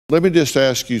Let me just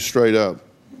ask you straight up.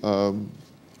 Do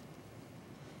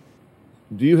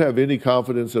you have any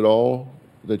confidence at all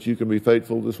that you can be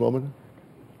faithful to this woman?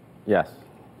 Yes.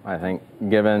 I think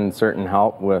given certain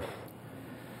help with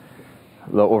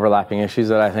the overlapping issues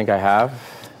that I think I have,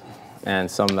 and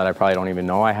some that I probably don't even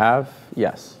know I have,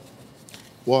 yes.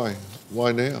 Why?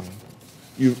 Why now?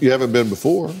 You haven't been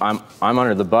before. I'm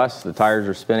under the bus. The tires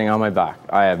are spinning on my back.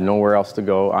 I have nowhere else to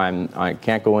go. I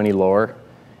can't go any lower.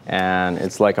 And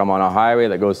it's like I'm on a highway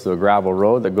that goes to a gravel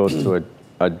road that goes to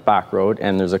a back road,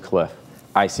 and there's a cliff.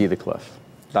 I see the cliff.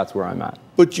 That's where I'm at.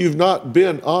 But you've not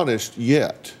been honest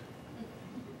yet.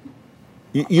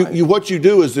 What you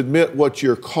do is admit what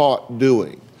you're caught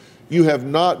doing. You have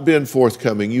not been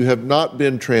forthcoming. You have not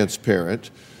been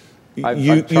transparent.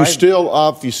 You still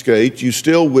obfuscate. You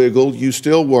still wiggle. You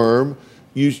still worm.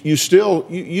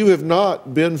 You have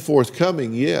not been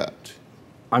forthcoming yet.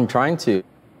 I'm trying to.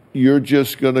 You're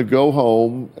just going to go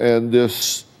home, and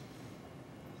this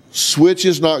switch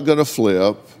is not going to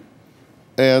flip,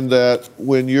 and that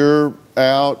when you're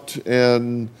out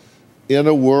and in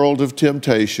a world of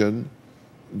temptation,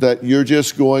 that you're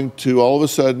just going to all of a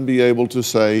sudden be able to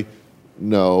say,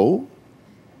 no,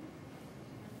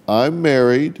 I'm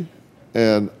married,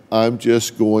 and I'm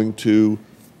just going to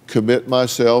commit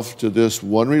myself to this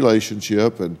one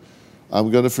relationship, and I'm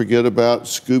going to forget about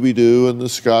Scooby-Doo and the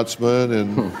Scotsman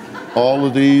and all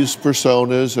of these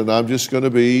personas, and I'm just going to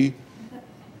be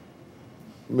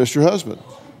Mr. Husband.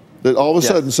 That all of a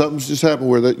sudden something's just happened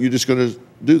where that you're just going to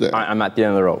do that. I'm at the end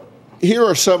of the rope. Here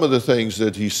are some of the things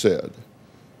that he said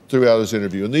throughout his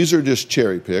interview, and these are just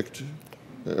cherry-picked.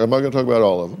 I'm not going to talk about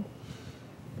all of them.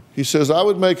 He says, I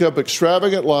would make up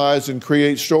extravagant lies and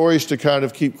create stories to kind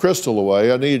of keep Crystal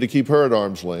away. I needed to keep her at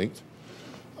arm's length.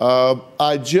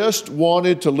 I just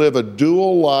wanted to live a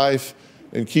dual life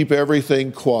and keep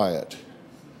everything quiet.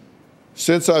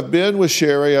 Since I've been with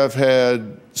Sherry, I've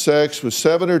had sex with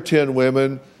 7 or 10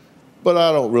 women, but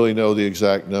I don't really know the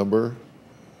exact number.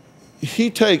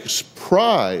 He takes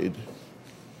pride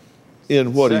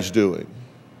in what he's doing.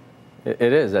 It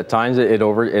is. At times, it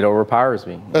overpowers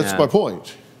me. That's my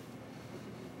point.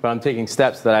 But I'm taking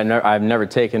steps that I've never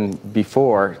taken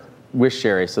before with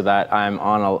Sherry, so that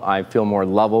I feel more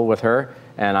level with her,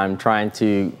 and I'm trying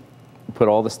to put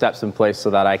all the steps in place so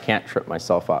that I can't trip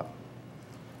myself up.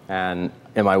 And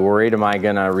am I worried? Am I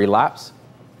going to relapse?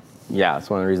 Yeah, that's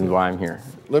one of the reasons why I'm here.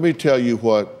 Let me tell you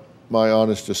what my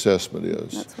honest assessment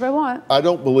is. That's what I want. I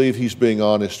don't believe he's being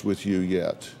honest with you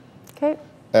yet. Okay.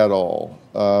 At all.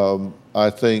 I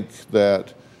think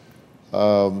that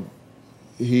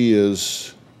he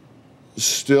is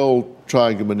still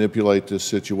trying to manipulate this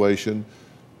situation.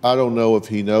 I don't know if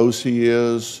he knows he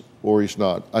is or he's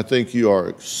not. I think you are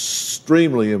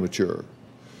extremely immature.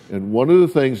 And one of the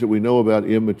things that we know about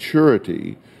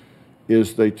immaturity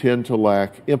is they tend to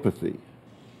lack empathy.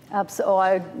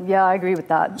 Absolutely. I agree with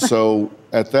that. So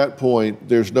at that point,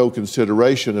 there's no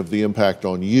consideration of the impact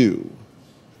on you.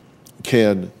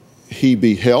 Can he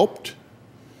be helped?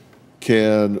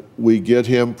 Can we get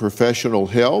him professional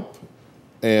help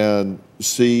and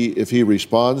see if he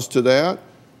responds to that?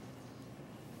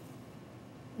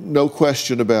 No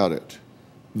question about it.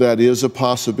 That is a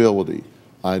possibility.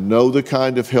 I know the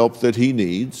kind of help that he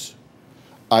needs.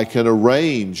 I can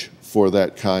arrange for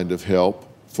that kind of help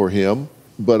for him,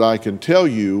 but I can tell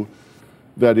you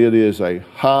that it is a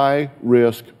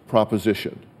high-risk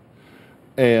proposition.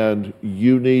 And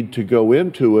you need to go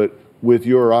into it with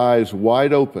your eyes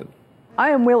wide open. I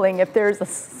am willing. If there's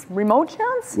a remote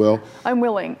chance, well, I'm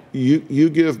willing. You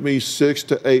give me 6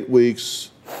 to 8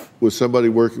 weeks with somebody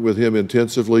working with him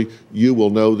intensively, you will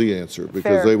know the answer,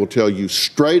 because they will tell you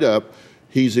straight up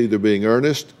he's either being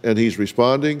earnest and he's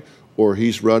responding, or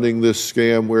he's running this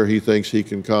scam where he thinks he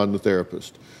can con the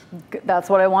therapist. That's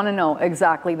what I want to know,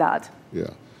 exactly that. Yeah.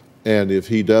 And if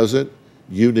he doesn't,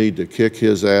 you need to kick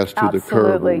his ass to the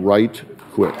curb right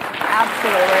quick.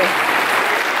 Absolutely.